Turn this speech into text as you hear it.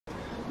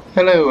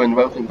Hello and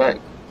welcome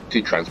back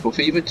to Transport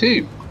Fever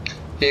 2.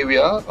 Here we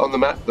are on the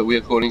map that we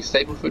are calling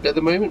Stapleford at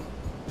the moment,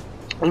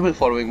 and we're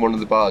following one of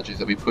the barges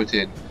that we put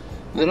in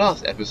the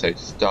last episode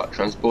to start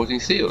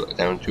transporting steel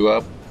down to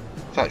our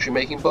factory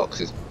making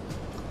boxes.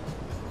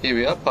 Here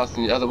we are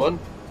passing the other one.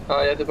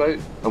 Hi, other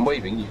boat. I'm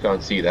waving, you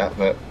can't see that,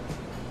 but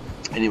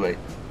anyway,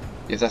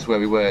 yes, that's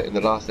where we were in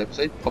the last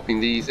episode, popping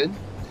these in.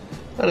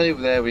 And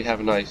over there we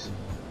have a nice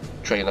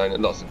train line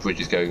and lots of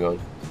bridges going on.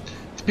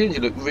 It's beginning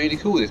to look really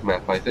cool, this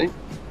map, I think.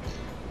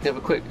 We have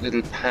a quick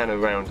little pan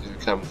around as we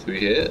come through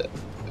here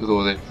with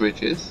all those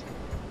bridges.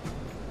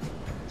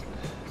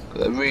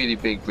 Got a really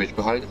big bridge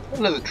behind us.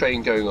 Another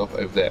train going off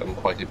over there on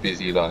quite a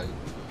busy line.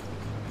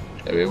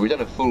 Anyway, we've done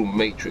a full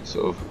matrix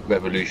sort of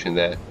revolution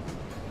there.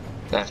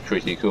 That's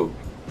pretty cool.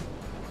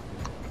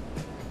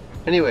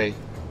 Anyway,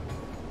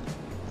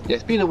 yeah,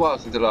 it's been a while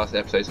since the last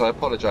episode, so I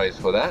apologise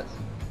for that.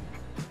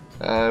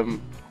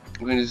 I'm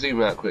going to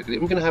zoom out quickly.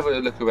 I'm going to have a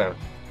look around.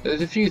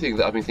 There's a few things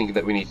that I've been thinking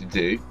that we need to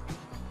do.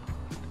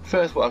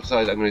 First, what I've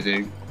decided I'm going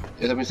to do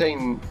is I've been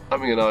saying,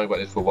 umming and ahhing about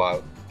this for a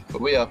while, but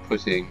we are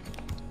putting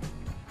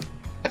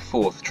a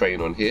fourth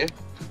train on here.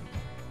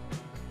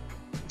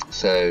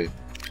 So,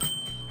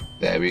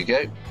 there we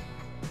go.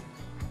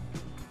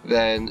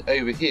 Then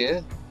over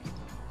here,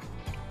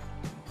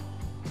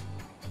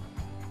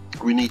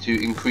 we need to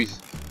increase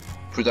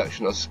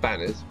production of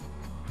spanners.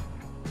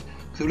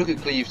 So look at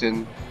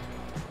Clevedon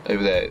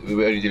over there,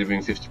 we're only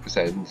delivering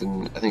 50%,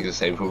 and I think it's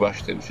the same for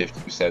Rushden,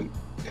 50%.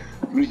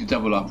 We need to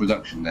double our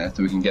production there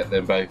so we can get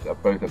them both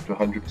up to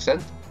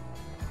 100%.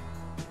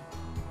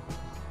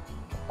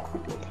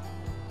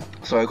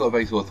 So I've got a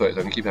very sore throat, so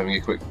I'm going to keep having a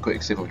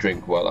quick sip of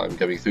drink while I'm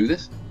going through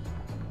this.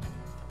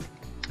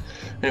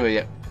 Anyway,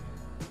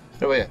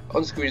 yeah.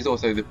 On screen is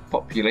also the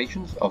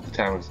populations of the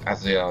towns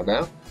as they are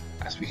now.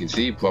 As we can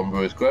see,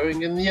 Bromborough is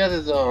growing and the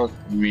others aren't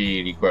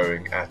really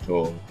growing at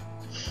all.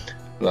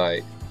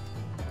 Like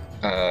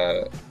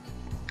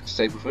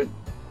Stapleford,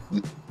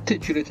 the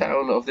titular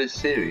town of this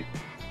series.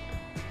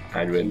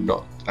 And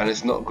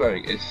it's not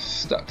growing, it's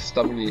stuck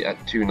stubbornly at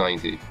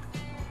 290.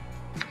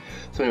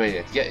 So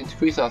anyway, yeah, to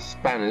increase our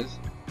spanners,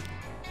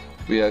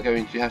 we are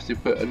going to have to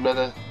put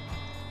another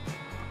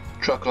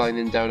truck line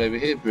in down over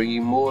here,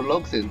 bringing more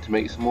logs in to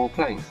make some more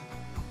planks.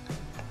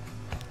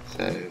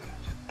 So,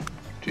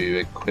 do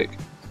a quick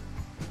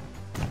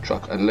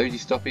truck unloady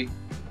stoppy,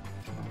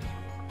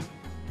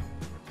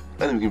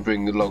 and then we can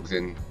bring the logs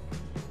in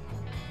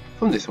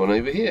from this one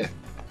over here.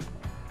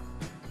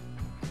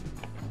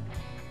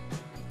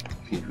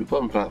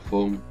 One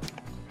platform,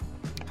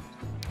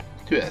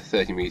 do it at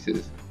 30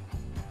 meters.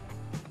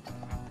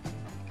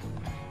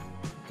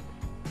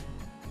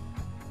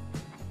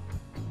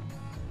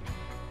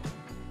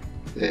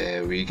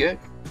 There we go.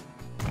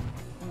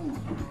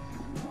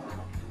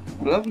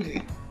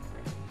 Lovely.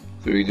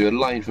 So we do a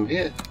line from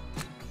here.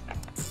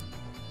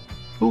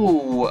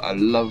 Oh, what a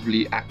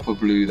lovely aqua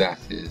blue that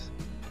is.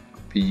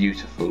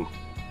 Beautiful.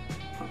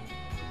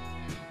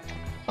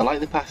 I like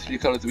the pastel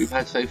colours that we've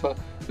had so far,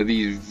 but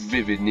these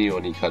vivid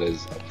neon-y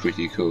colours are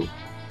pretty cool.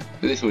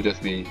 So this will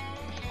just be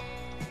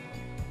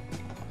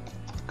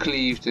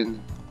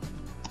Clevedon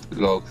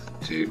logs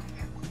 2.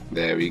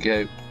 There we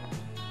go.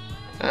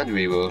 And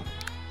we will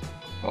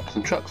pop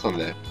some trucks on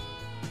there.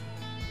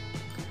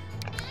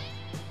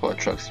 What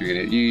trucks are we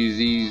going to use?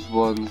 These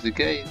ones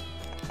again.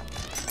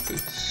 So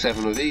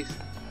 7 of these.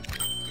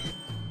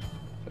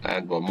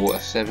 And one more,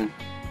 7.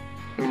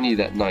 We need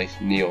that nice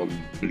neon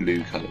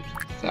blue colour.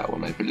 That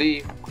one, I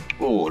believe.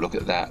 Oh, look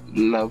at that,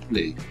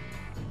 lovely.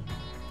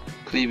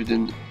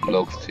 Clevedon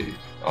logs 2.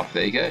 Off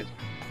they go.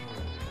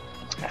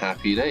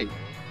 Happy day.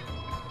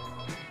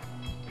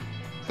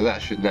 So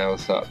that should now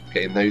start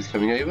getting those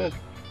coming over.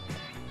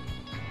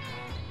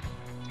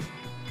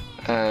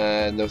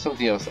 And there was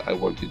something else that I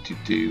wanted to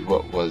do.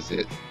 What was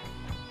it?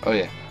 Oh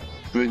yeah,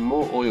 bring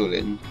more oil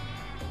in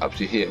up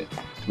to here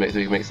to make so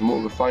we can make some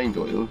more refined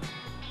oil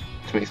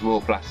to make some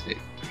more plastic,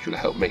 which will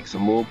help make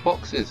some more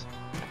boxes.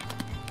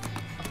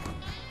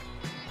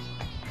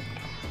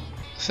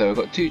 So I've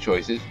got two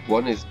choices.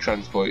 One is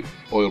transport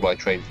oil by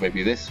train for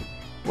maybe this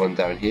one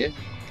down here,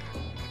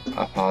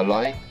 up our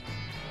line,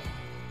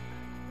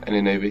 and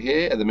then over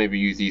here, and then maybe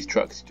use these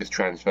trucks to just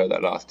transfer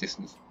that last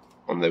distance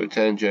on the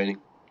return journey,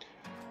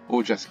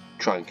 or just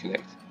try and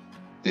connect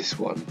this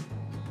one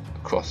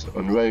across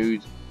on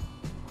road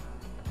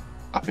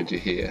up into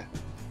here.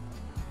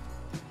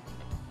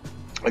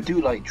 I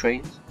do like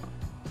trains,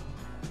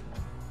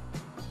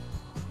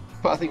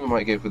 but I think we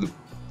might go for the...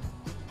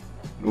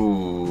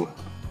 Ooh.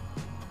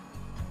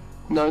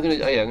 No, I'm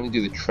gonna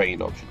do the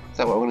train option. Is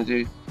that what I want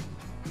to do?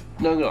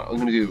 No, I'm not. I'm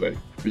gonna do the road.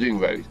 We're doing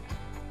road.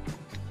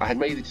 I had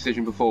made the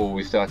decision before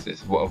we started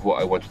this of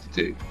what I wanted to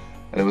do,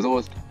 and it was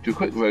always do a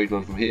quick road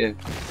one from here.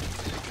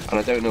 And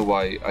I don't know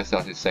why I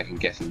started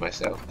second guessing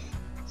myself.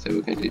 So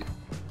we're going to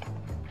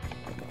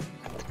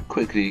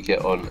quickly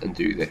get on and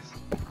do this.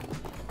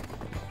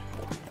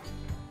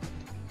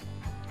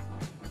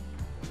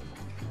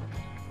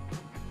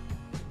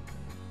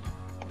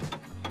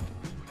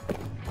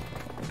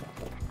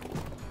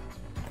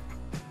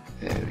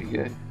 There we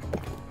go.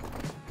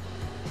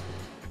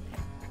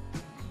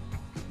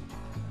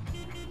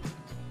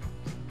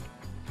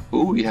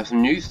 Oh, we have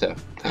some new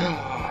stuff.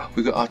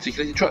 We've got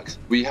articulated trucks.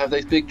 We have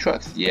those big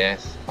trucks.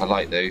 Yes, I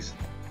like those.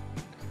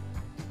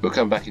 We'll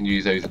come back and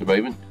use those in a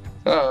moment.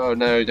 Oh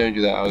no, don't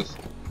do that.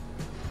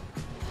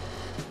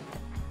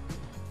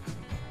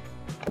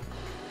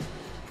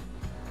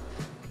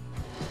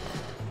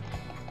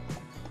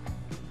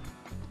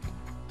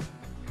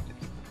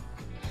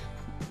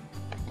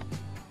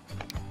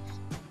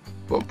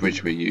 What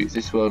bridge we use?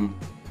 This one.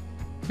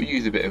 We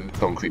use a bit of a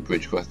concrete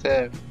bridge across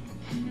there.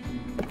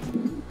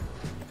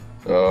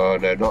 Oh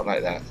no, not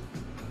like that.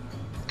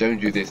 Don't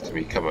do this to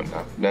me, come on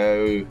now.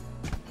 No.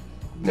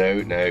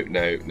 No, no,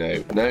 no,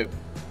 no, no.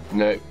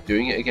 No,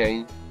 doing it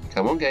again.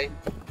 Come on, game.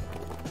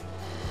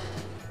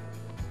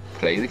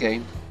 Play the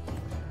game.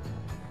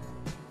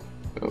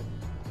 Oh.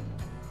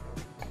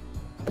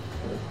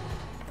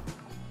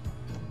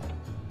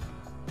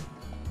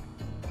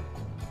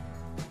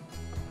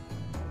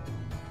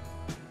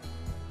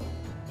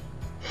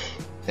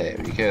 There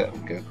we go, that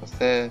one go across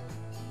there.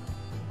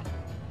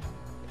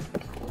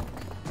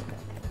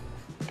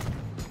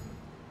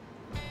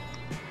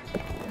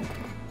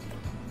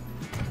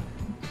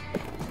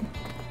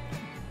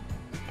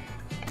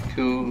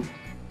 Cool.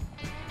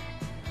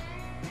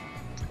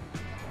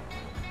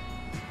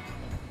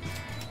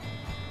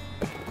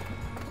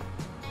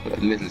 Got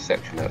a little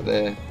section out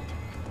there.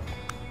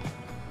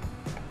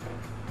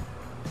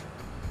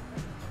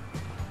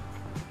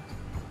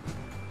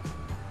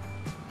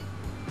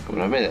 Come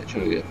on, I made that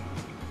trigger.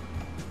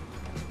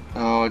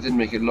 Oh, I didn't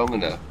make it long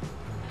enough.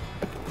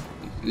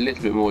 A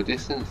little bit more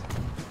distance.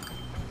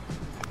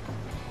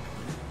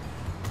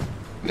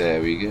 There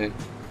we go.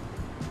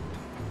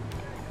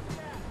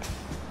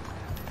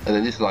 And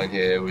then this line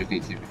here would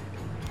need to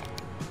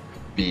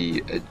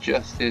be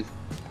adjusted.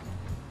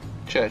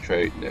 Church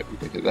Road, no, we'll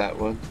go to that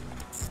one.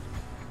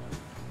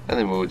 And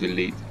then we'll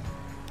delete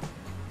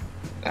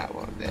that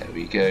one, there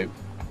we go.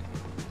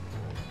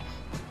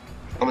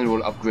 And then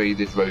we'll upgrade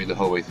this road the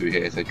whole way through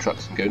here so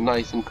trucks can go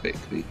nice and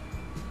quickly.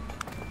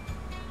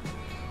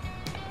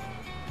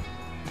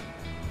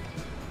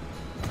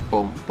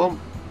 Boom, boom.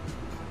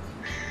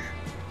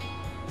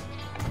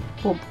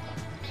 Boom.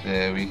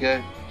 There we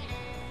go.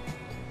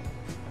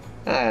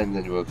 And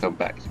then we'll come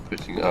back to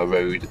putting our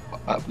road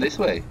up this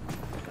way.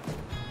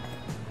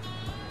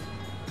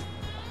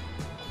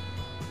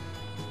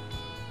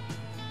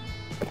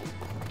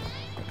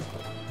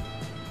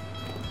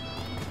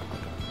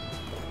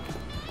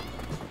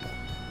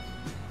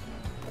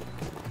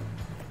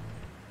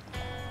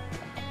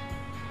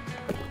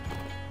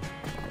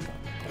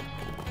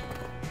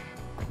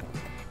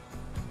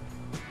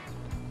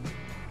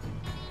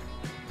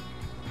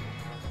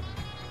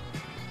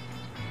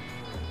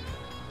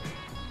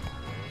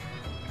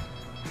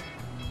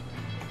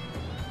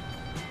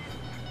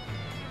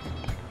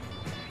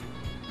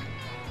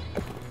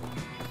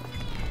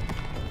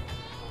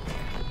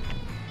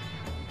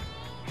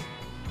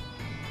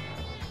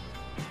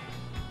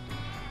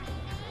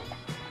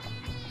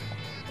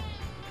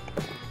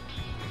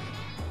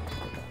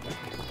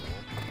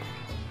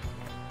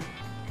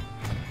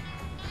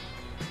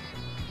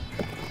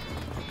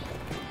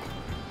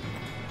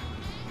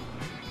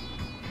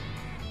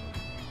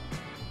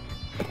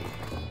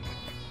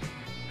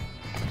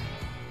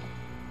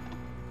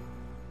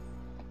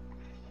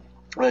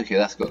 Okay,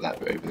 that's got that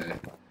bit over there.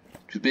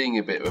 Just being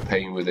a bit of a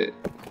pain with it,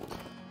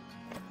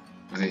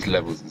 with these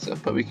levels and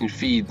stuff, but we can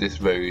feed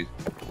this road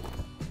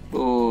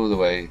all the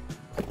way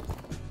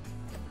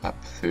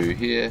up through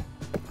here,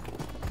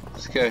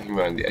 skirting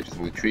around the edges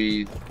of the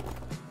trees,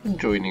 and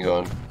joining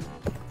on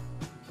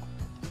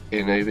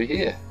in over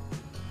here.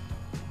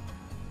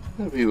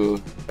 And we will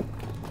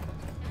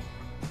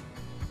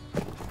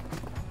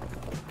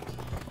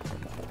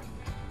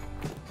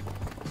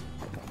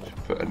just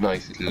put a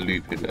nice little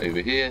loop in over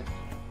here.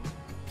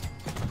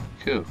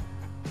 Cool.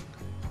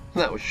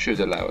 And that should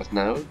allow us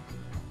now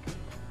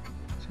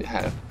to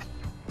have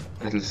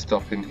a little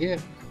stop in here.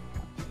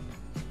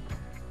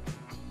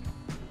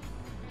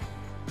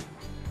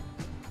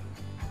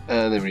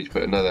 And then we need to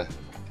put another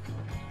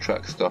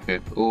truck stop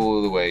in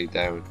all the way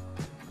down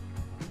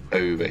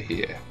over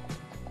here.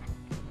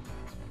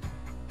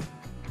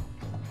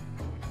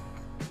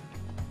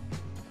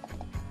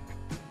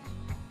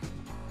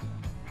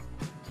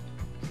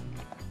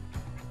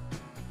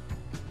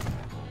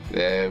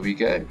 There we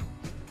go.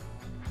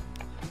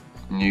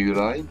 New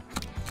line.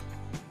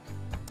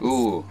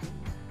 Ooh,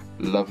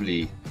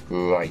 lovely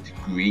bright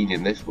green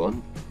in this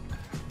one.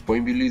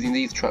 Won't be losing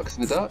these trucks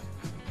in the dark.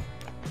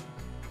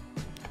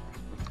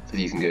 So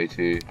these can go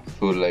to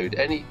full load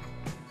any.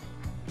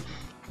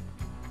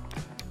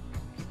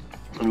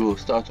 And we'll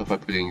start off by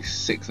putting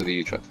 6 of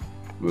these trucks.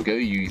 We'll go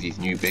use these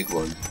new big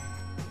ones,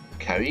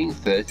 carrying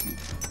 30.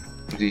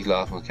 These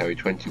last ones carry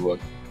 21,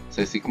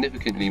 so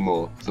significantly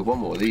more. So one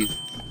more of these.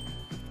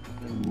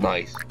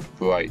 Nice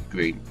bright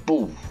green.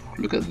 Ooh,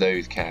 look at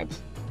those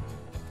cabs.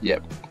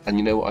 Yep. And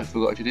you know what I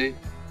forgot to do?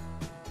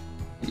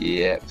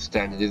 Yep,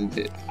 standard, isn't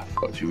it? I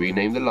Got to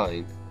rename the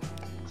line.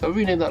 So I'll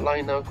rename that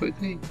line now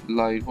quickly.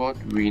 Line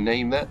 1,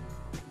 rename that.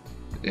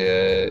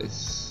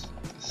 It's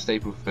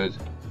Stapleford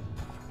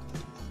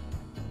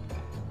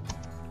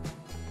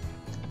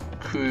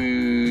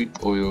Crude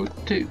Oil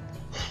 2.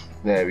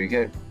 There we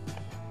go.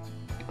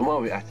 And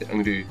while we're at it,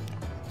 I'm going to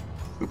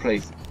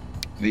replace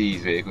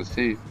these vehicles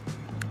too.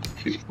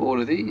 Do all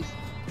of these.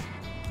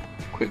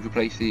 Quick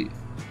replace it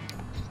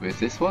with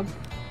this one.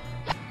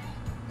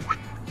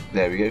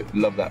 There we go.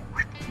 Love that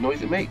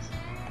noise it makes.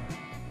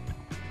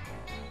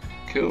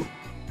 Cool.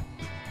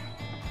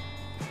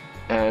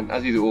 And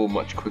as these are all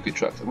much quicker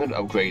trucks, I'm going to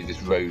upgrade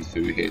this road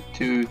through here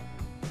too.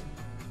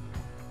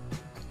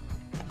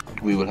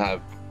 We will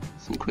have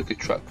some quicker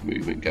truck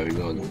movement going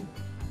on.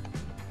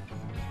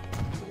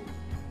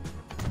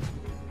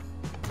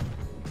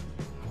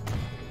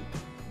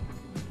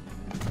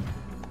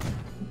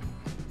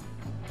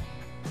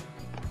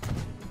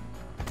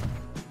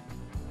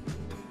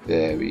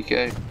 There we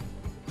go.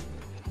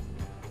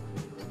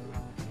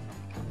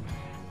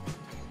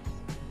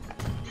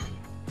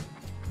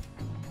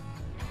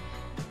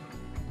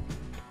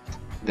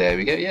 There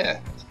we go,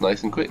 yeah, it's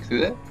nice and quick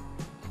through there.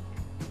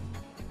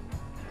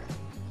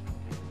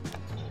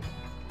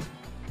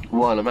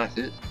 While I'm at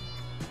it,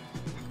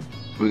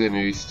 we're going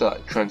to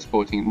start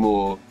transporting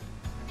more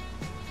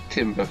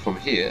timber from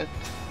here.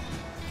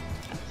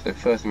 So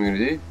first thing we're going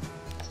to do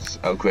is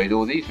upgrade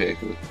all these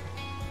vehicles.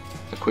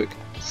 A quick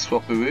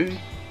swap-a-roo.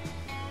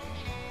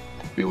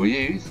 We will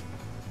use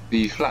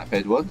these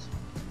flatbed ones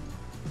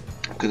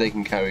because they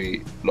can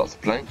carry lots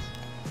of planks.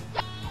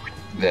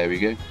 There we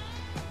go.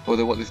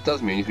 Although what this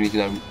does mean is we need to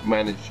now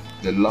manage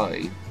the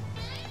line,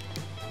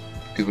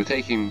 because we're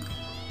taking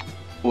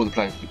all the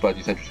planks to the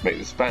budgie central to make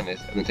the spanners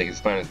and then taking the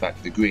spanners back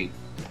to the green.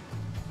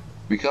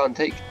 We can't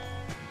take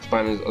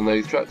spanners on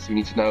those trucks, so we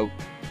need to now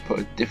put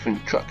a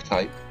different truck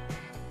type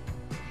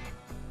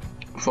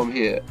from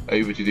here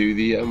over to do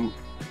the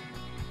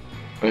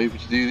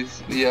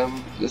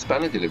the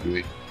spanner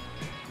delivery.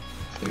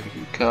 So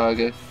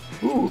cargo.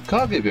 Ooh,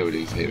 cargo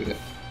buildings here with it.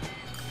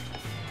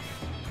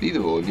 These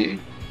are all new.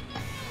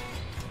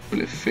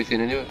 Will it fit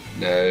in anywhere?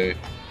 No.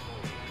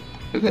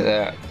 Look at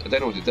that. I don't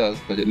know what it does,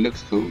 but it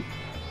looks cool.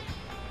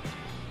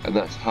 And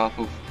that's half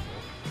of,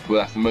 well,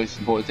 that's the most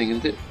important thing,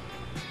 isn't it?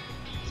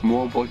 It's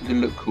more important to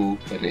look cool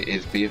than it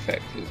is be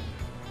effective.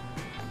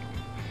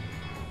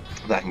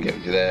 That can go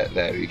into there.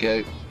 There we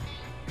go.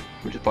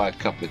 We'll just buy a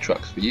couple of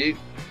trucks for you.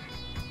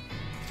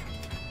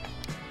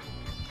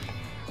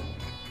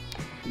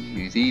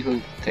 Use these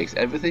ones. Takes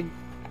everything.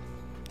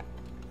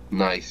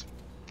 Nice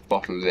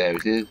bottle. There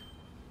it is.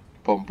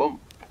 Pom pom.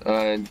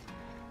 And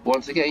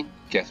once again,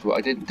 guess what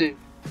I didn't do?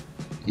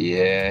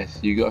 Yes,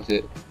 you got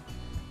it.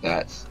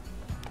 That's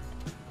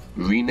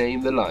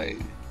rename the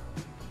line.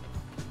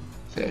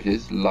 So it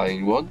is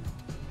line 1.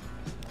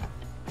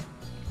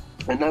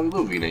 And now we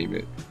will rename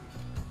it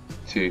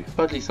to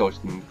Budley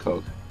Salton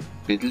Cog.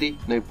 Bidley?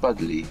 No,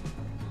 Budley.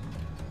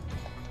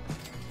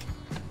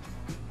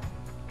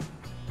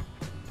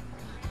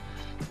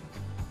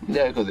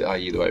 Yeah, I got the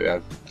IE the way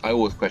around. I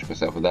always question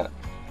myself with that.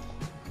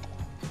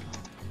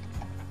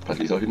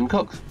 Budley Salton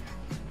Cogs.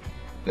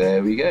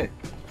 There we go.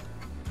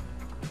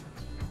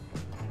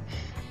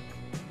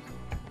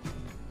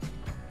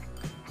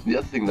 The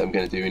other thing that I'm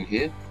going to do in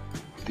here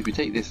is if we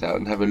take this out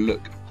and have a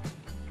look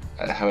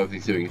at how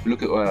everything's doing. If you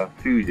look at where our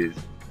food is,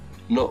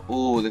 not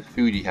all the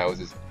foodie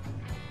houses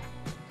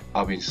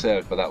are being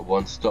served by that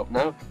one stop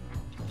now.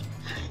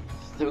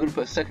 So we're going to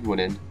put a second one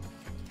in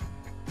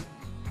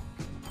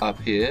up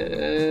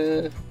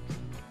here.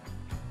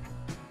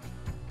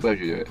 Where would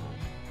you do it?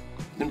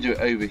 I'm going to do it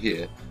over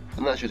here,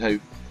 and that should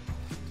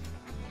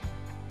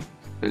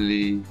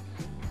hopefully,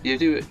 yeah,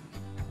 do it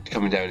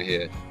coming down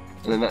here,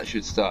 and then that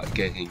should start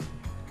getting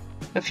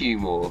a few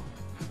more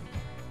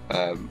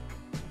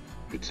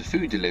bits of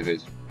food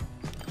delivered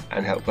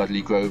and help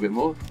Budley grow a bit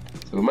more.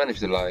 So we'll manage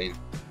the line.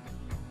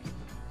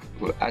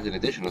 We'll add an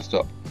additional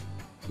stop,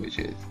 which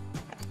is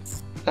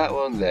that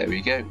one. There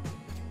we go.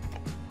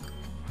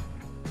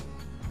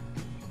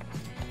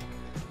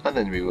 And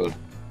then we will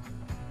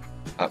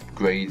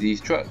upgrade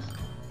these trucks.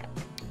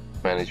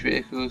 Manage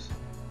vehicles.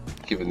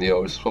 Given the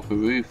old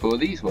swap-a-roo for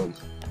these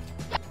ones.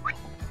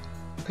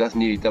 That's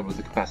nearly double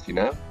the capacity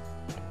now.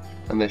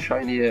 And they're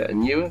shinier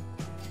and newer.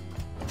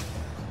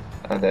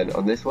 And then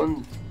on this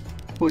one,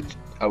 we'll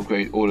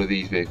upgrade all of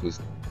these vehicles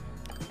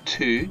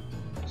to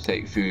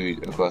take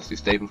food across to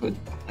Stapleford.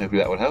 Hopefully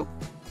that will help.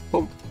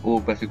 Boom, all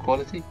better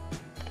quality.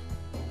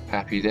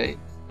 Happy day.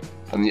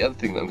 And the other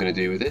thing that I'm going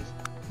to do with this,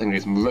 I'm going to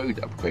do some road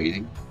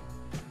upgrading.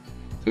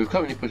 So we've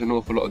currently put an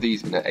awful lot of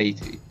these in at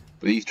 80,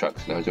 but these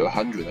trucks now do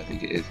 100, I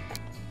think it is.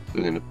 So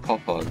we're going to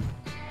pop on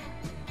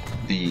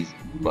these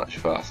much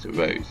faster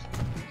roads.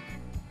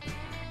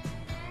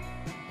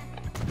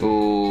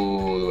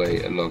 All the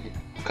way along here.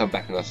 I'll come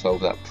back and I'll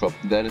solve that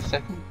problem there in a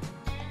second.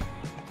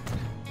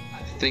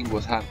 I think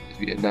what's happened is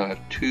we now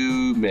have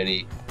too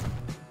many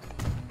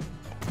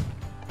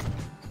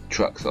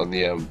trucks on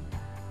the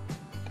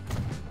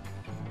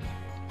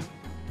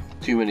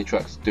too many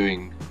trucks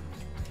doing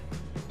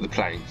the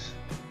planks.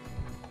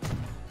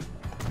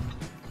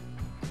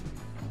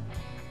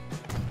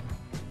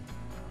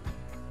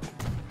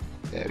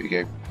 There we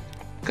go.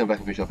 Come back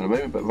and finish off in a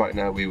moment, but right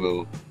now we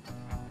will,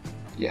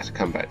 yes,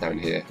 come back down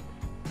here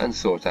and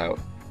sort out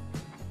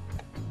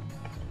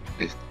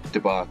this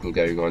debacle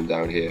going on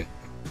down here.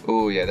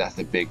 Oh yeah, that's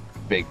a big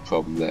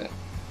problem there.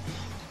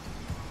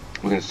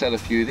 We're going to sell a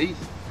few of these.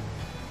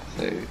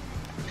 So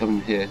come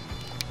in here,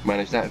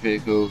 manage that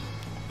vehicle,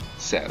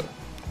 sell.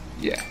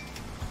 Yeah.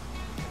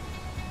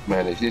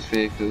 Manage this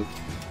vehicle,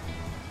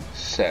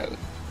 sell.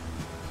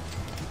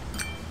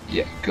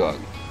 Yeah,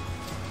 gone.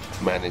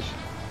 Manage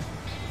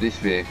this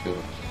vehicle,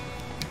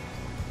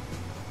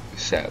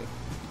 sell.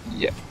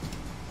 Yeah.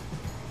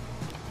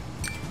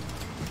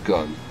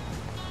 Gone.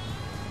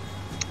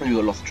 And we've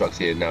got lots of trucks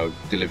here now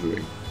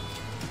delivering.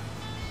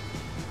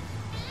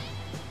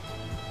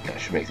 That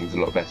should make things a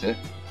lot better.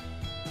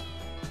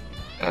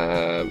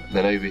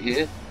 Then over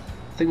here,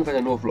 I think we've had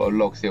an awful lot of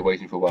logs here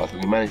waiting for a while, so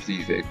we can manage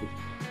these vehicles.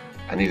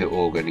 And these are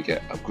all going to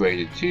get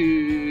upgraded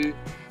to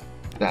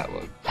that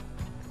one.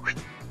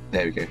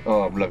 There we go.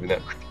 Oh, I'm loving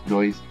that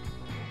noise.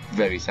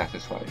 Very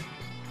satisfying.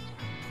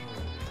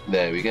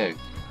 There we go.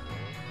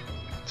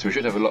 So we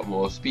should have a lot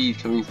more speed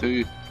coming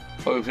through.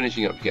 Oh, we're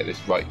finishing up to get this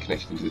right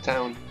connection into the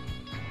town.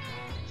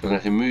 So we're going to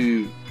have to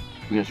move,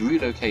 we're going to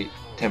relocate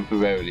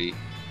temporarily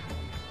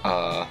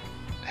our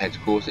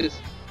headquarters.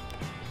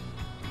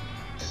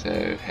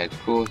 So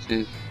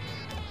headquarters,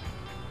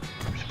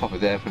 just pop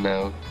it there for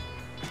now.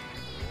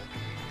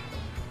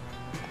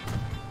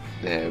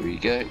 There we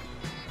go.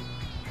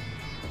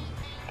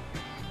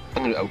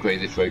 I'm going to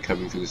upgrade this road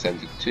coming through the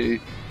centre too.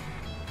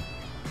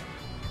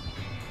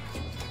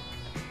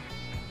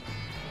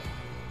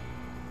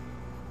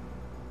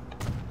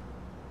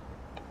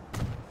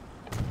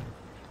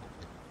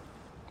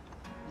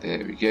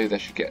 There we go, that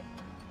should get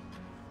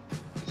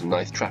some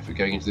nice traffic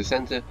going into the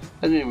centre,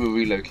 and then we'll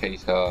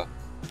relocate our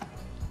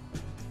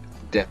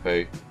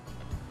depot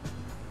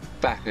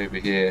back over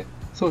here,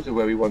 sort of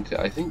where we want it,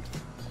 I think.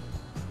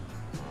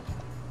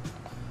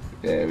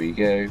 There we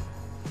go.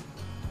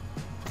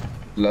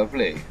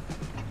 Lovely.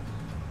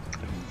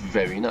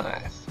 Very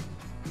nice.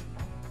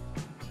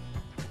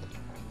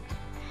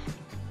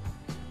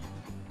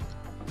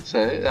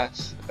 So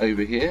that's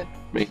over here,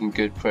 making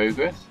good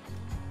progress.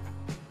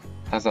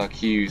 As our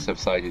queue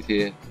subsided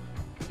here,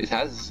 it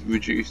has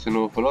reduced an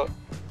awful lot.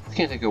 It's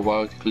going to take a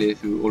while to clear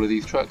through all of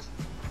these trucks,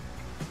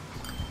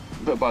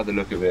 but by the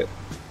look of it,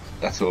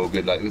 that's all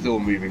good. Like, it's all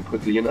moving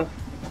quickly enough.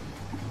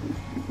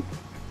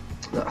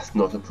 That's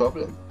not a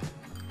problem.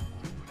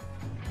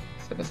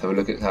 So let's have a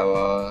look at how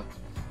our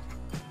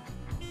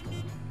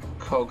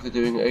cogs are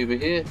doing over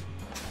here.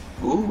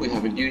 Ooh, we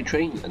have a new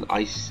train, an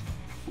ice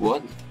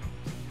one.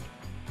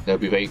 They'll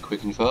be very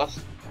quick and fast.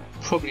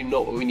 Probably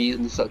not what we need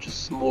in such a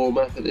small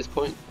map at this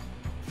point.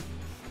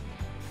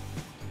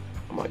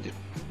 I might just,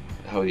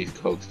 how are these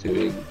cogs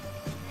doing?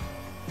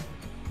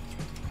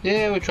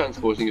 Yeah, we're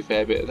transporting a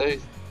fair bit of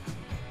those.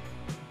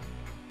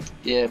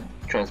 Yeah,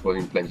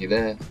 transporting plenty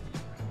there.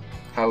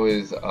 How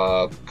is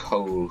our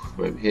coal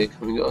from over here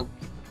coming on?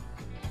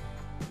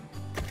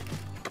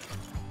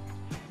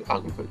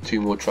 I'm going to put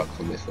 2 more trucks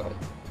on this side.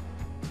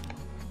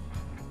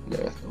 No,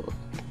 that's not.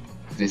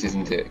 This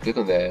isn't it. Click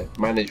on there,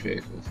 manage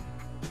vehicles.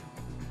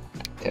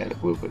 10,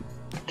 we'll put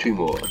 2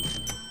 more on.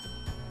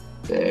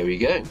 There we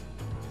go.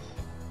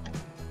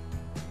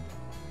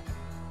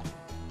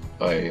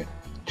 Oh yeah.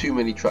 Too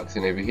many trucks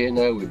in over here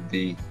now with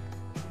the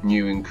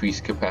new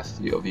increased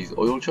capacity of these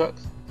oil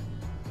trucks.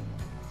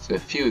 So a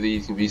few of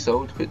these can be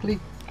sold quickly.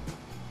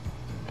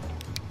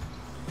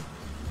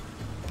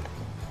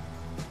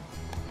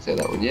 Say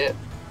that one yet.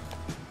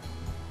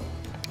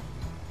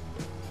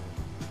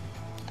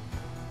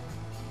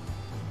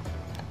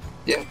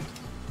 Yep.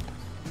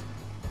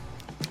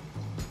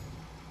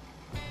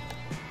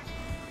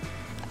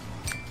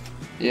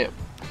 Yep.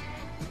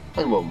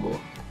 And one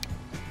more.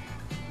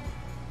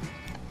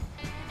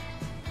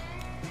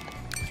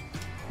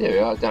 There we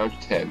are, down to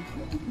 10.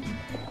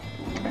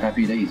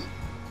 Happy days.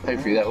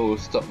 Hopefully that will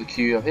stop the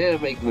queue up here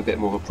and make them a bit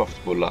more of a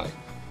profitable line.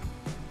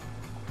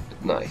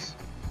 Nice.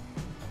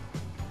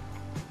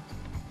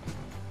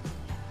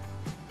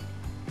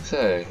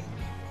 So,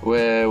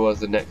 where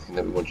was the next thing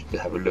that we wanted to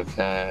have a look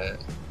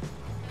at?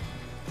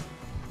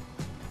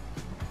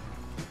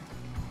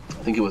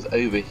 I think it was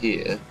over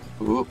here.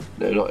 Ooh,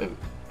 no, not over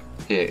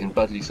here, in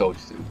Budley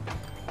Salterton.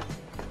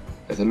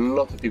 There's a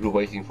lot of people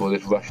waiting for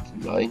this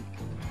Rushden line.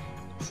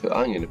 So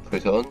I'm going to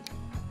put on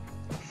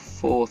a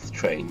 4th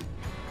train.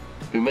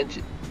 We've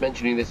been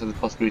mentioning this as a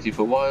possibility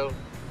for a while,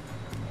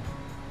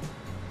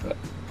 but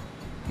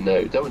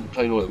no, don't want to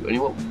train all of them. Only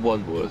want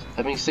 1 more.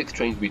 Having 6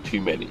 trains would be too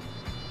many.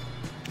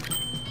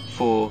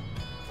 4,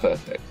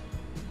 perfect.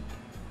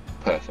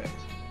 Perfect.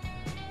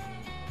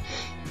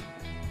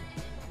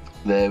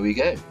 There we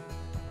go.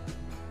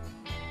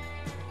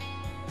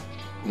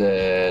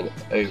 Then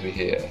over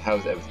here,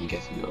 how's everything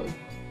getting on?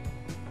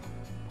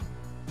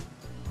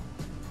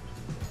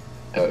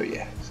 Oh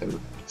yeah, so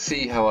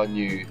see how our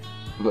new,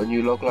 we've got a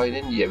new log line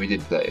in? Yeah, we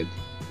did put that in.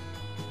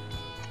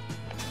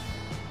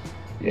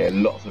 Yeah,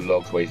 lots of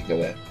logs waiting on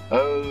there.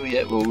 Oh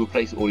yeah, we'll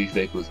replace all these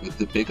vehicles with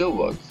the bigger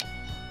ones.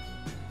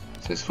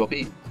 So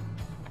Swappy,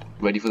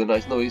 ready for the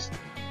nice noise.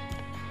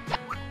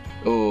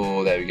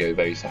 Oh, there we go,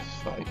 very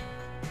satisfying.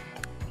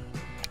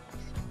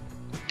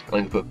 I'm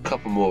going to put a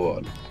couple more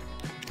on.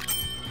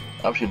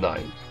 Option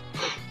 9.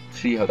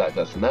 See how that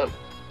does for now.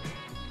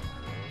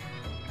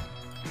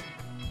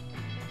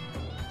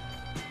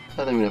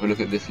 And then we'll have a look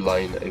at this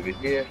line over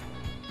here.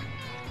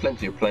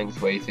 Plenty of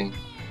planks waiting.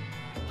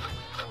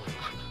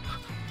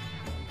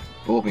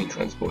 All being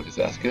transported,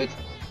 so that's good.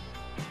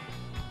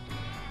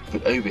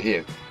 But over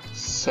here,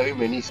 so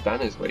many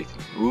spanners waiting.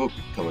 Ooh,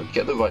 come on,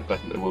 get the right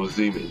button and we'll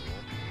zoom in.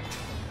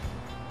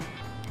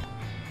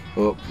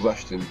 Oh,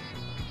 Rushden.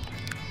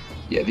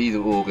 Yeah, these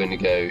are all going to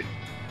go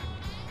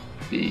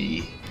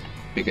the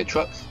bigger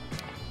trucks.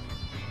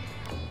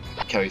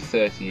 Carry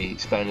 30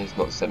 spanners,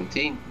 not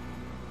 17.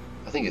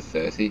 I think it's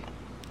 30.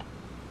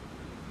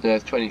 No,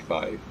 it's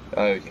 25.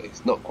 Okay,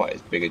 it's not quite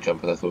as big a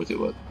jump as I thought it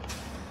was.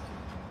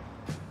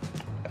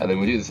 And then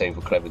we'll do the same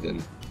for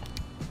Clevedon.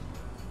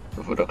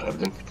 For not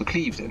Clevedon, for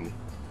Clevedon.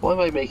 Why am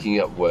I making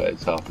up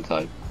words half the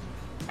time?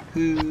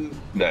 Who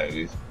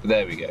knows? But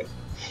there we go.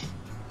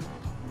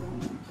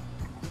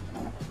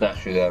 That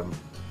should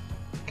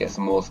get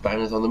some more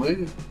spanners on the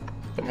move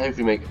and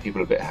hopefully make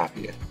people a bit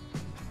happier.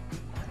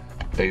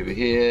 Over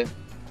here,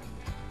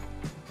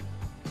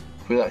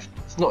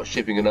 it's not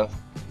shipping enough.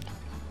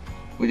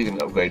 We're just going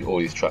to upgrade all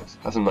these trucks.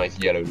 Have some nice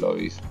yellow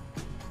lorries.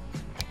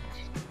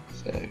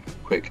 So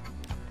quick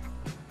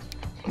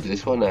onto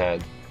this one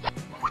and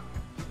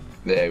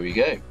there we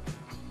go.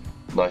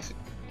 Nice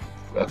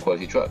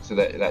quality truck. So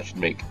that should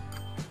make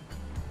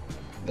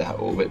that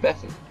all a bit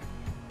better.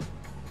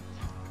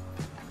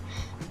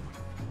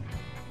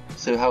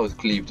 So how is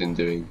Clevedon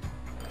doing?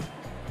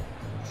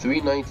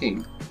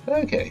 319.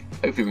 Okay,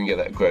 hopefully we can get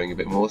that growing a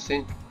bit more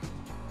soon.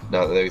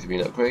 Now that those have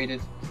been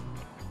upgraded.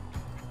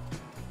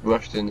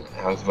 Rushden,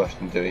 how's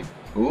Rushden doing?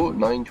 Ooh,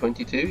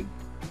 922.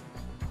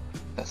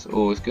 That's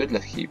always good.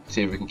 Let's see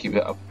if we can keep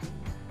it up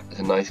at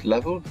a nice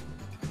level.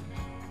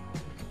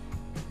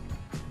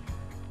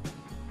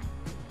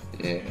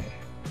 Yeah,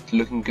 it's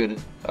looking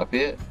good up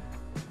here.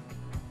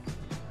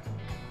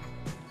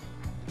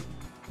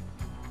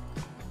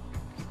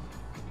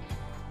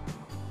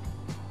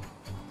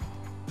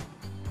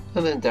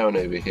 And then down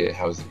over here,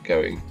 how's it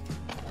going?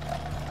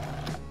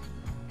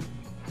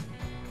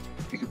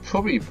 We could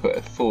probably put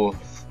a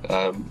fourth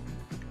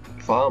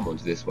farm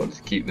onto this one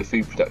to keep the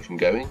food production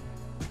going.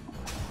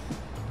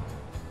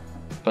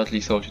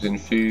 Badly salted in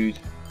food.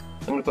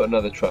 I'm going to put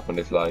another truck on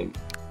this line.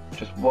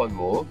 Just one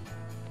more.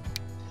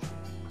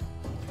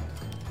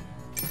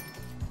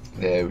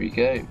 There we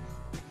go.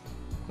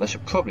 I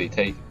should probably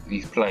take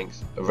these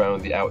planks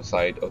around the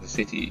outside of the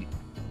city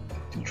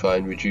to try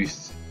and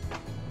reduce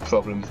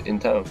problems in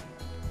town.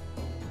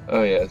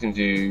 Oh yeah, I was going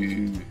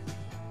to do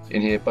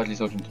in here badly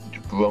salted to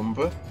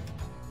Bromborough.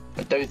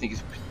 I don't think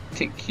it's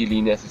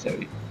particularly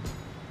necessary,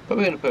 but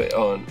we're going to put it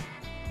on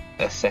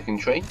a second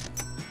train.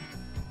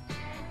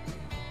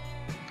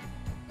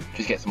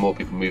 Just get some more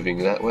people moving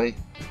that way.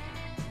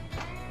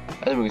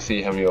 And then we can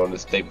see how many are on the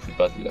Stapleford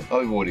Budley left. Oh,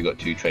 we've already got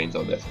 2 trains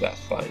on there, so that's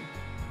fine.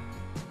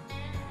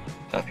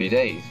 Happy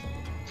days.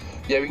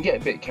 Yeah, we can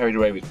get a bit carried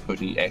away with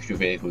putting extra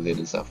vehicles in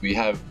and stuff. We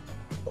have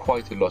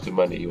quite a lot of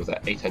money. It was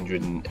at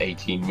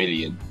 818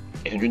 million,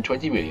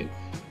 820 million,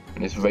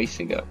 and it's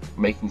racing up,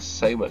 making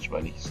so much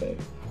money, so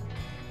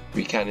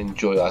we can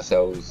enjoy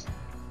ourselves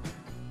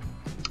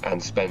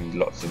and spend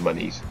lots of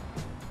monies.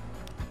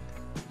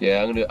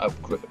 Yeah, I'm going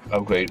to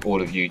upgrade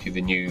all of you to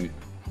the new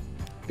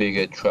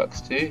bigger trucks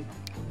too.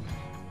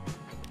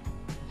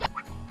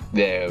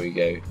 There we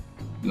go,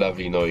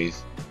 lovely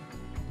noise.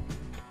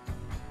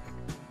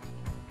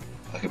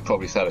 I could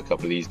probably sell a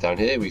couple of these down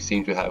here. We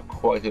seem to have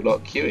quite a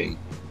lot queuing.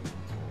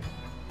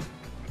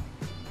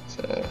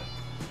 So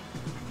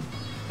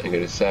I'm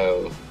going to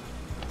sell.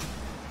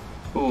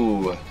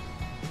 Ooh,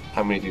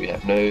 how many do we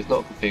have? No, it's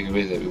not configure,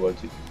 is it? We want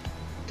to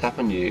tap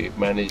on new,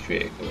 manage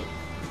vehicle.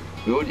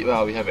 We already,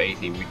 well, we have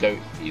 18. We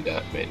don't need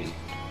that many.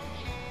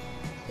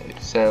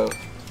 So sell.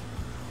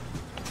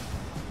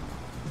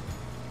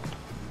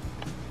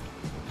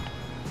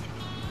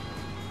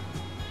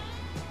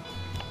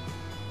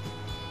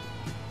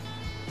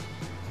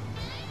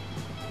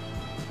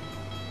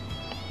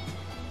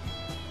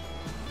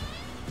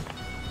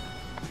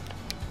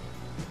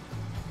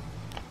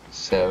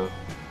 So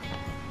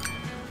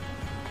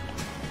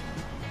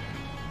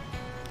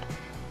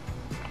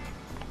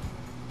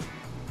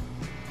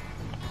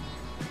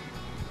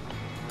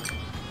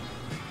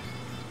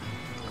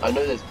I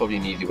know there's probably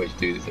an easy way to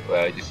do this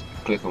where I just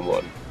click on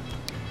one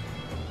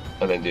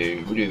and then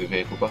we'll do the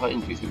vehicle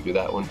behind you, so we'll do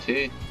that one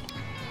too.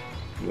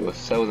 We'll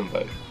sell them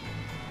both.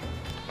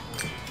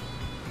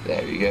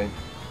 There we go.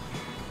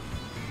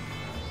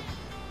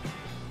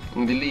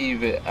 I'm going to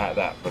leave it at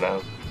that for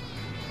now.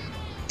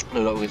 No,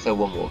 we're going to sell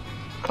one more.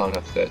 Can't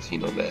have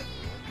 13 on there.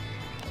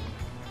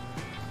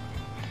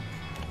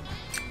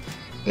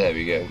 There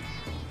we go.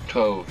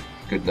 12,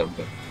 good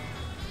number.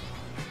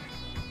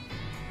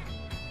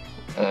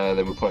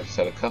 Then we'll probably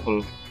sell a couple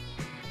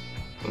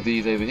of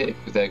these over here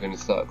because they're going to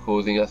start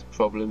causing us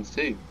problems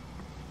too.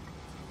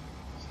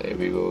 So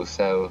we will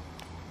sell.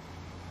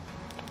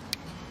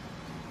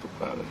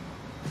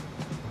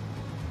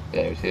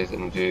 There it is,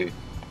 and we'll do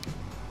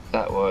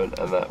that one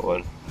and that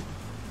one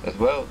as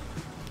well.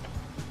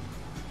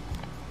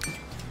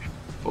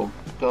 Boom,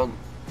 done.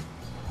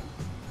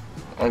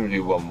 And we'll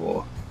do one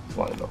more.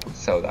 Why not? We'll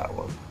sell that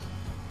one.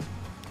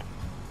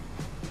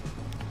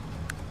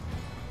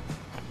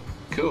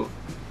 Cool.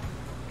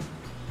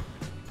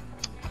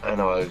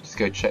 And I'll just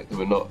go check that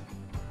we're not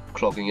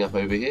clogging up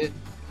over here.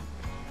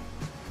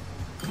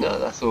 No,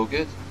 that's all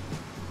good.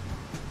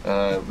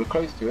 We're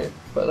close to it,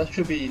 but that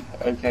should be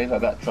okay.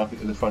 Like that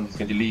traffic at the front is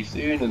going to leave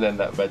soon, and then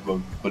that red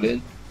one will pull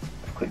in.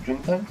 Quick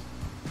drink time.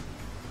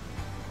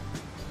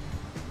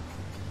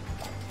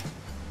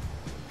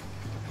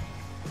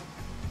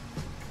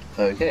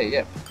 Okay,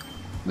 yeah.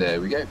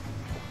 There we go.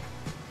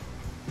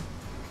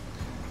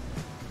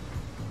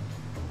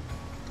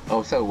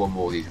 I'll sell one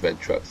more of these red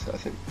trucks, I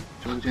think.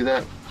 Do you want to do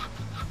that?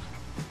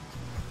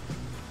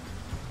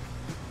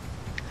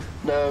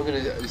 No, I'm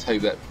going to just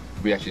hope that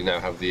we actually now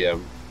have the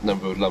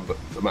amount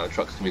of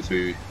trucks coming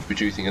through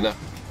producing enough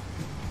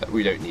that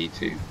we don't need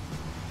to.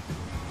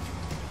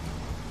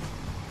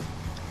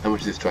 How much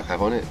does this truck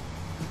have on it?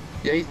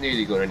 Yeah, he's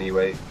nearly gone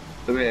anyway.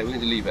 So yeah, we're going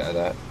to leave it at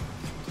that.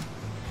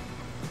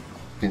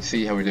 You can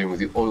see how we're doing with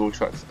the oil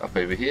trucks up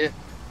over here.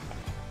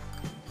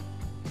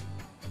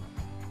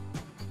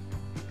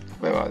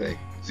 Where are they?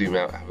 Zoom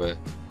out, have a...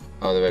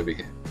 Oh, they're over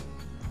here.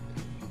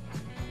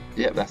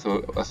 Yep, that's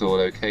all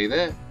okay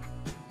there.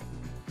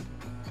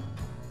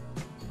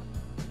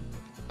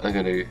 I'm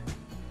going to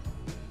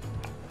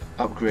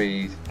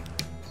upgrade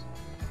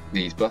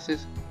these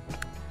buses.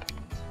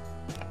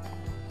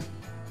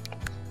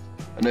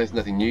 I know it's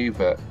nothing new,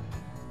 but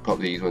pop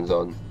these ones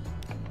on.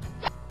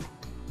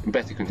 In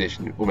better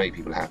condition will make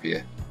people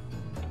happier.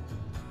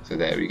 So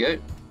there we go.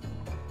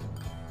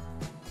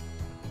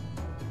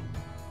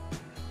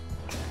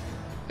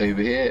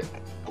 Over here,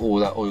 all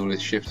that oil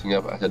is shifting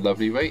up at a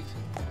lovely rate.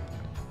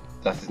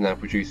 That is now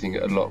producing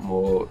a lot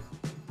more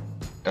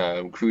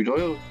crude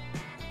oil.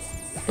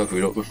 Not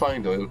crude oil,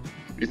 refined oil.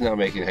 It's now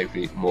making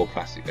hopefully more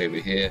plastic over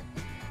here,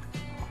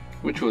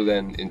 which will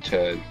then in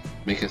turn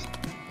make us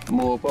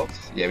more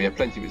boxes. Yeah, we have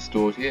plenty of it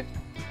stored here.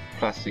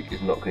 Plastic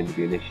is not going to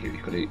be an issue.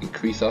 We've got to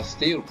increase our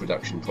steel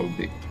production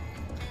probably.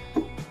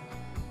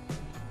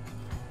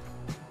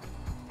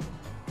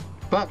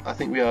 But I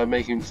think we are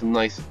making some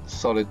nice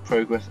solid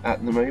progress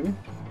at the moment.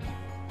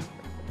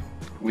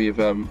 We've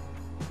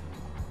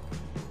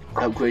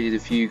upgraded a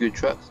few good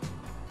trucks.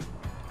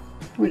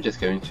 We're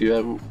just going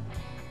to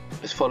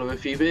just follow a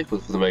few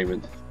vehicles for the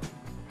moment.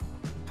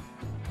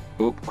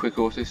 Oh, quick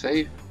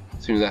autosave.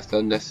 As soon as that's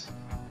done, let's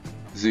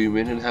zoom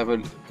in and have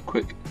a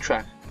quick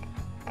track.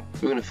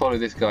 So we're going to follow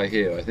this guy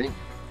here, I think,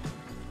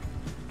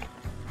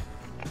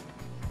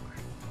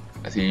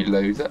 as he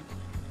loads up.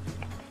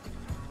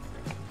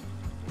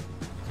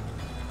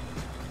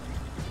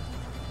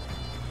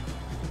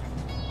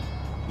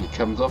 He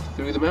comes off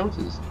through the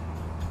mountains.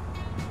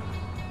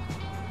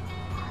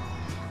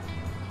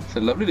 It's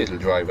a lovely little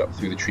drive up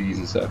through the trees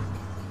and stuff.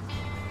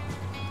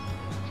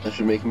 That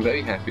should make him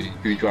very happy to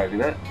be driving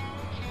that.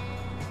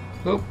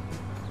 Oh.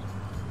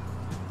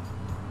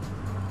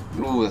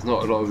 Ooh, there's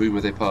not a lot of room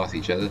as they pass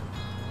each other.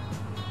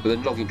 But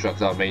then logging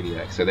trucks are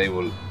maniacs, so they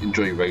will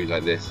enjoy roads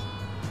like this,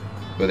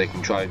 where they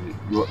can try and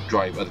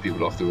drive other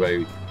people off the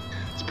road.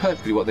 It's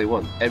perfectly what they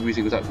want. Every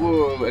single time.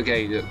 Whoa,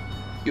 again,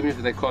 even if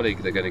they're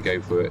colleagues, they're going to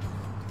go for it.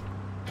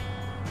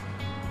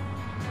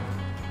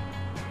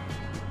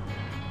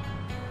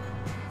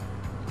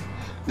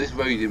 This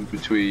road in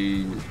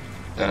between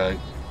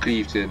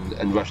Cleveton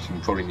and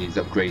Rushden probably needs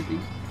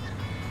upgrading.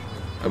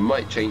 I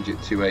might change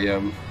it to a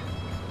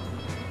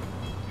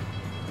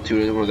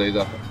one of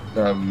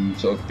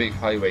those sort of big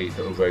highway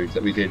sort of roads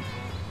that we did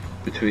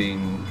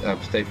between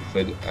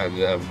Stapleford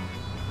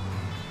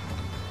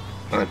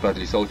and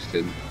Bradley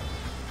Salterton.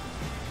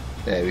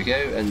 There we go,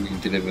 and we can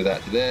deliver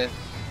that to there.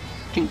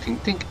 Tink tink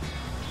tink,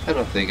 and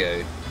off they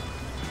go.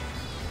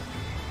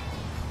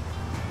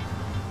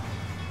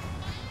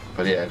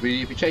 But yeah, if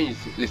we change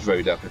this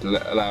road up, it'll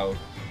allow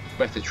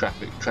better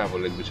traffic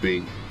travel in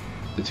between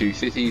the two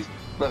cities.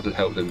 That'll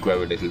help them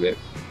grow a little bit.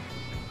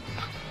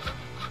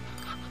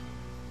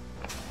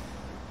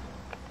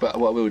 But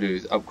what we'll do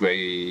is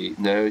upgrade.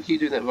 No, you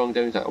doing that wrong,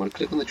 don't I? I want to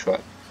click on the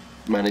truck,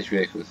 manage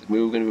vehicles.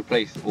 We're going to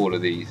replace all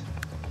of these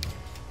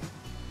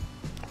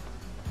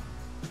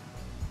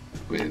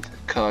with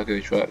cargo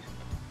truck.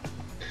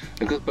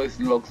 And because both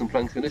logs and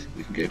planks in it,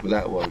 we can go for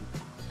that one.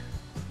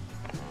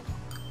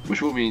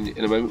 Which will mean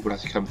in a moment we'll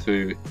have to come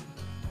through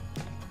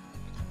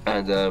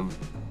and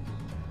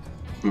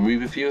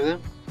remove a few of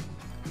them.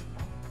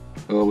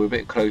 Oh, we're a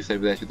bit close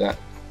over there to that.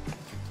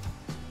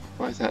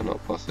 Why is that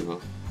not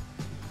possible?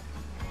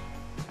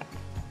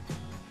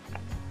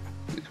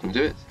 We can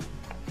do it.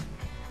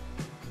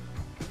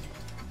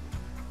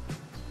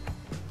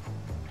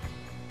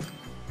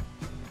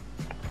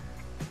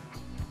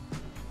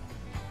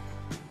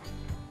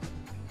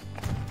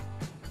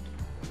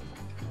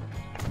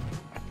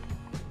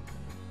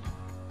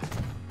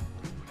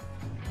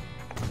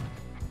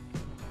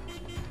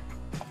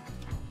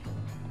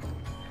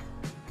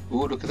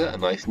 Oh, look at that, a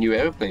nice new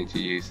aeroplane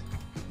to use.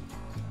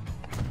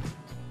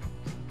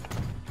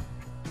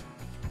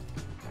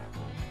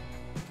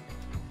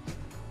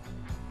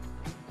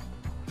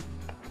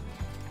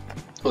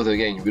 Although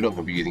again, we're not going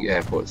to be using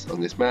airports on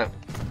this map.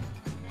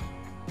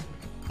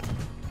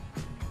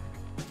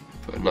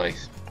 Put a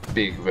nice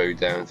big road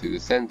down through the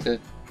centre.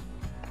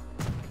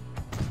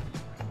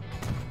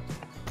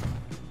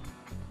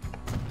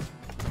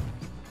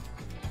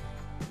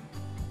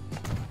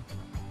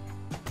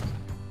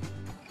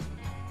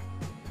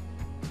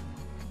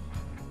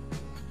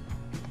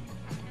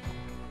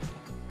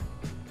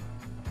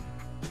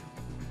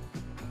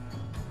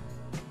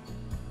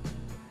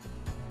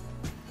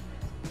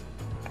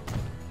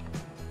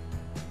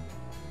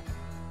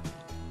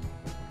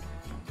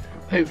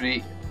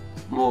 Hopefully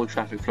more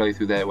traffic flow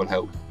through there will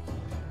help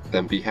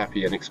them be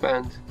happy and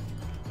expand.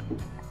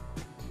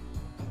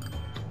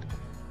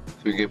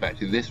 So we can go back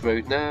to this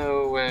road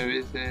now. Where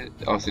is it?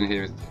 Oh, it's in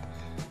here.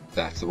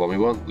 That's the one we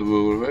want, the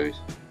rural road.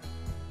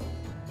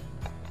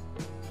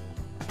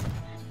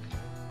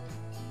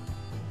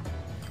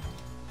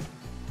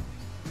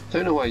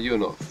 Don't know why you're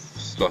not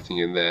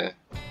slotting in there.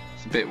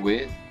 It's a bit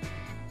weird.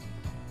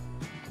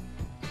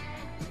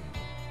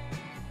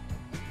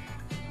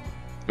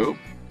 Oh.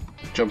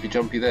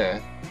 Jumpy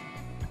there.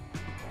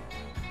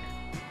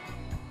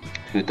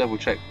 Gonna double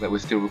check that we're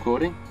still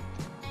recording.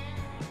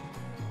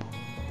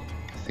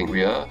 I think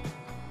we are.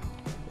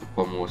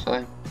 One more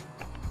time.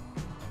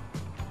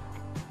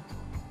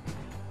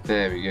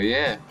 There we go,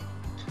 yeah.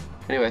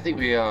 Anyway, I think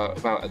we are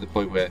about at the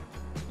point where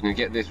we're gonna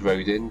get this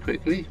road in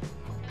quickly.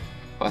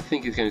 But I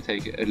think it's gonna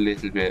take a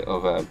little bit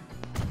of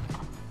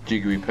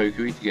jiggery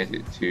pokery to get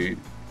it to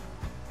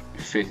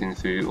fit in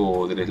through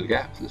all the little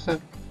gaps and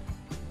stuff.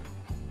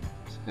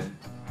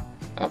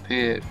 Up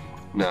here,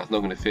 no, it's not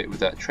going to fit with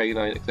that train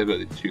line because I've got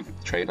the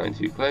train line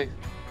too close.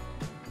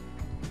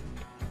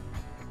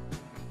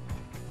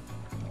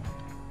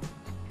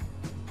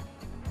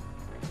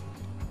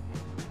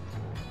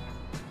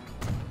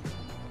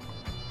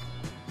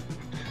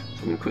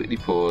 So I'm going to quickly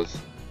pause.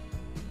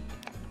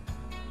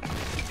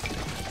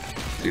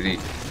 Delete.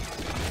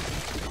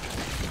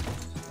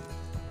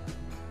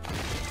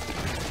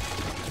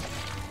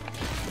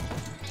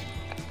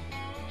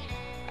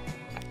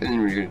 And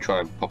then we're going to try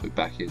and pop it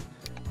back in.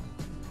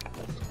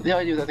 The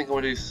idea is I think I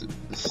want to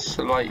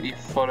slightly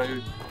follow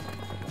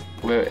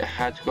where it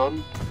had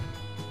gone.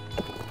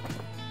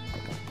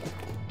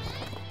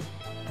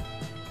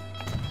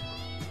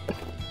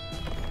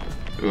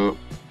 Oh.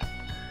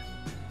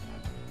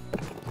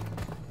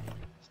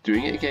 It's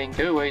doing it again.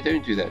 Go away,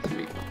 don't do that to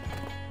me.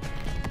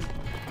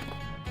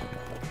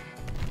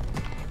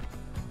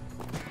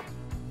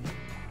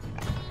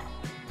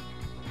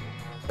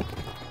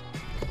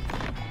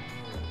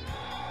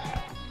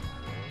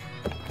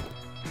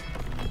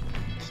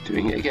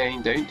 Doing it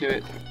again, don't do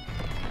it.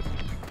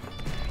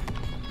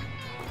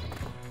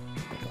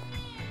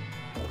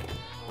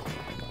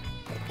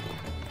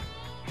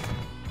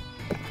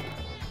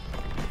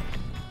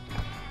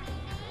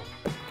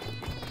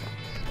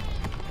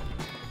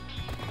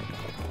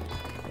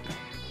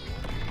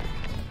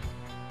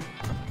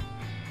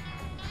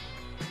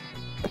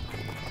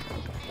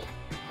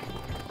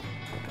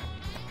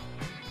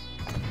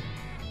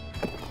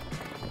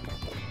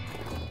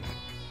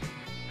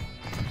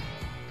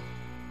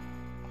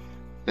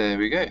 There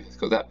we go, it's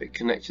got that bit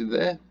connected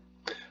there.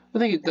 I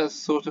think it does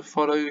sort of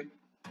follow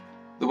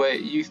the way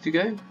it used to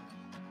go,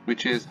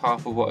 which is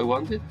half of what I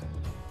wanted.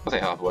 I say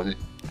half I wanted.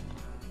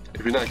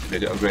 It'd be nice to be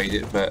able to upgrade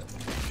it, but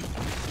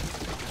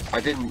I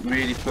didn't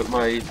really put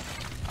my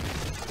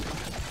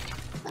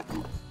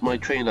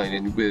train line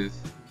in with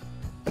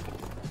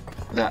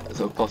that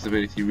sort of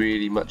possibility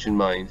really much in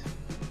mind.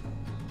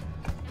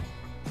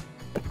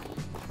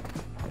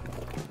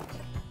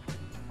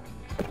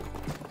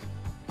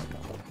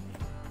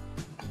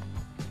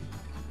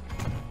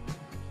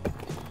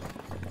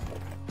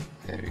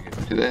 There we go,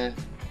 to there.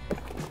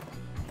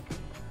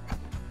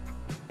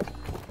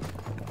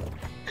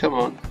 Come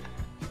on,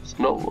 it's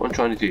not what I'm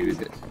trying to do, is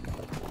it?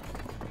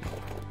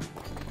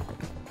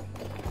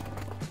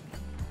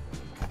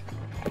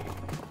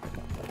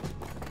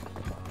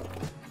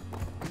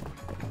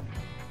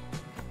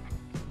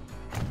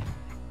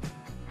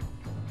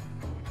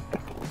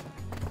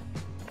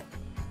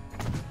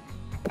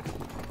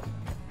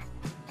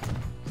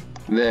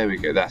 There we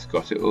go, that's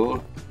got it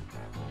all.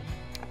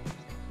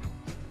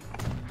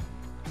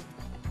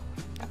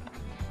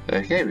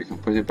 Okay, we can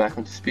put it back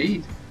onto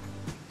speed.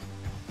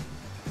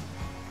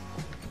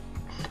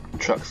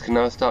 Trucks can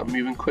now start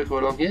moving quicker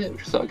along here,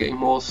 which will start getting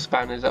more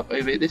spanners up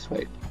over this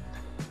way,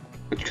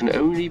 which can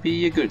only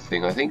be a good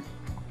thing, I think.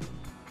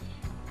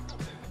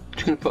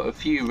 Just going to put a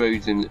few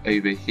roads in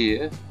over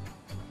here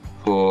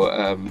for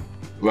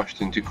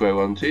Rushden to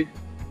grow onto.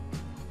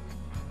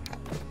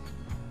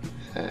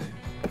 So,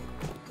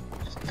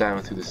 just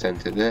down through the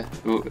centre there.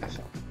 Ooh,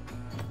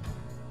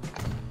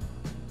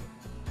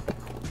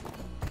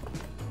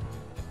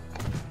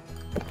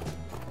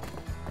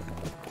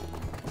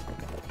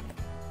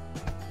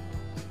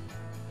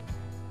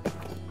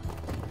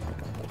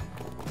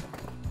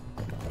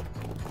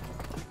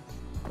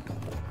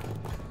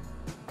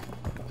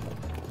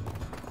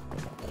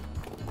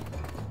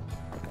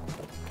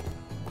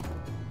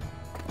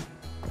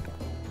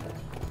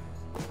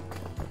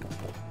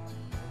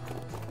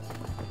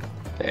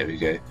 There we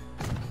go.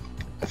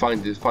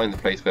 Find the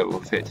place where it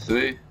will fit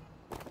through.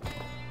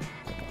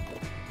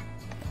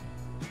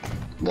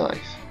 Nice.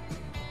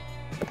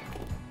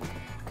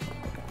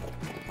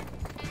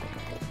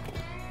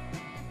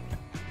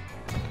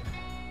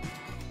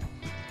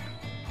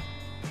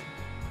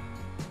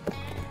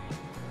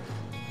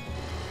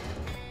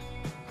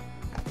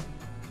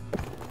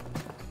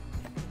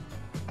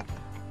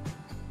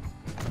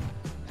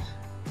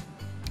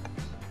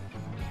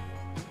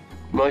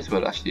 Might as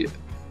well actually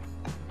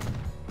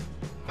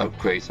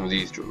upgrade some of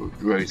these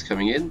roads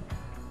coming in.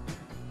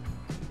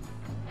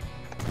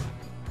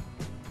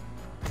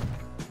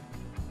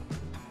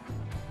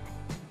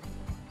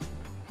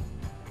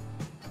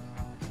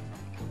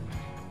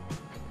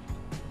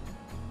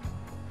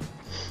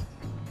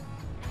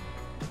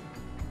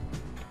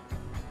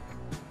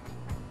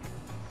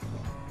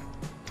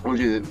 We'll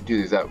do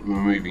this without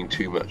removing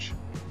too much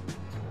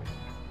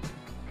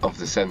of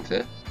the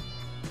centre,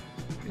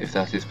 if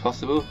that is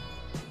possible.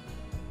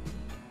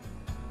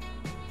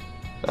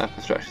 That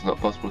construction is not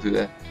possible through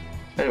there.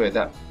 Anyway,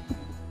 that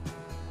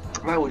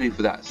will do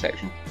for that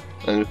section.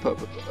 I'm going to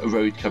put a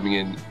road coming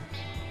in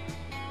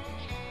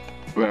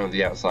around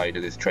the outside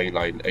of this train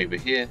line over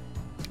here.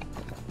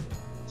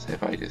 So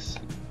if I just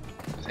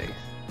say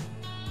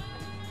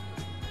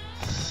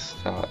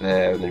start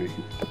there, and then we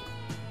can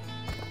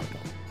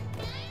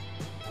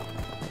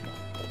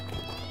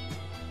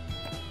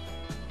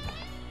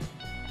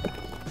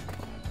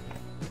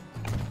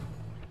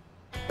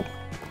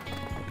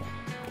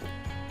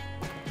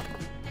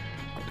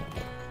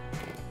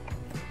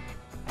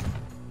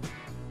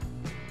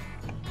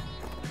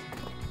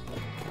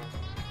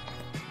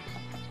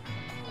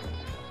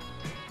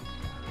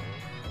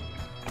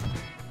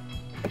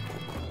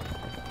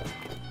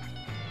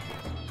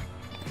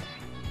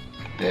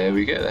there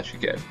we go, that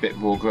should get a bit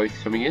more growth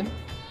coming in.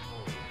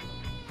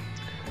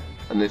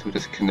 And this will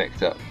just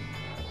connect up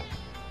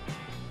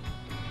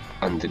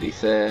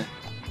underneath there.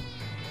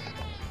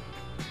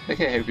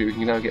 Okay, hopefully we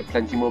can now get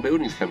plenty more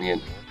buildings coming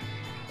in.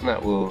 And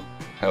that will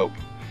help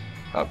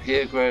up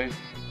here grow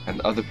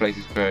and other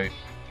places grow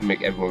and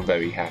make everyone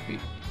very happy.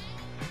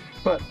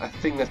 But I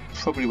think that's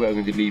probably where I'm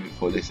going to leave it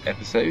for this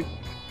episode.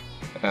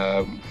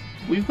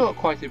 We've got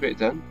quite a bit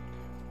done.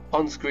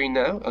 On screen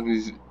now, I'm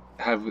going to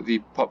have the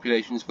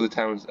populations for the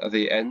towns at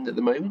the end at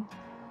the moment.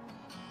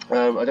 I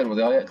don't know what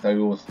they are yet, because I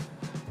always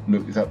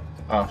look this up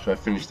after I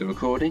finish the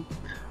recording,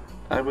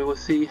 and we will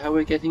see how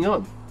we're getting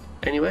on.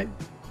 Anyway,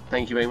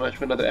 thank you very much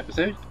for another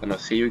episode, and I'll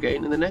see you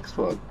again in the next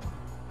one.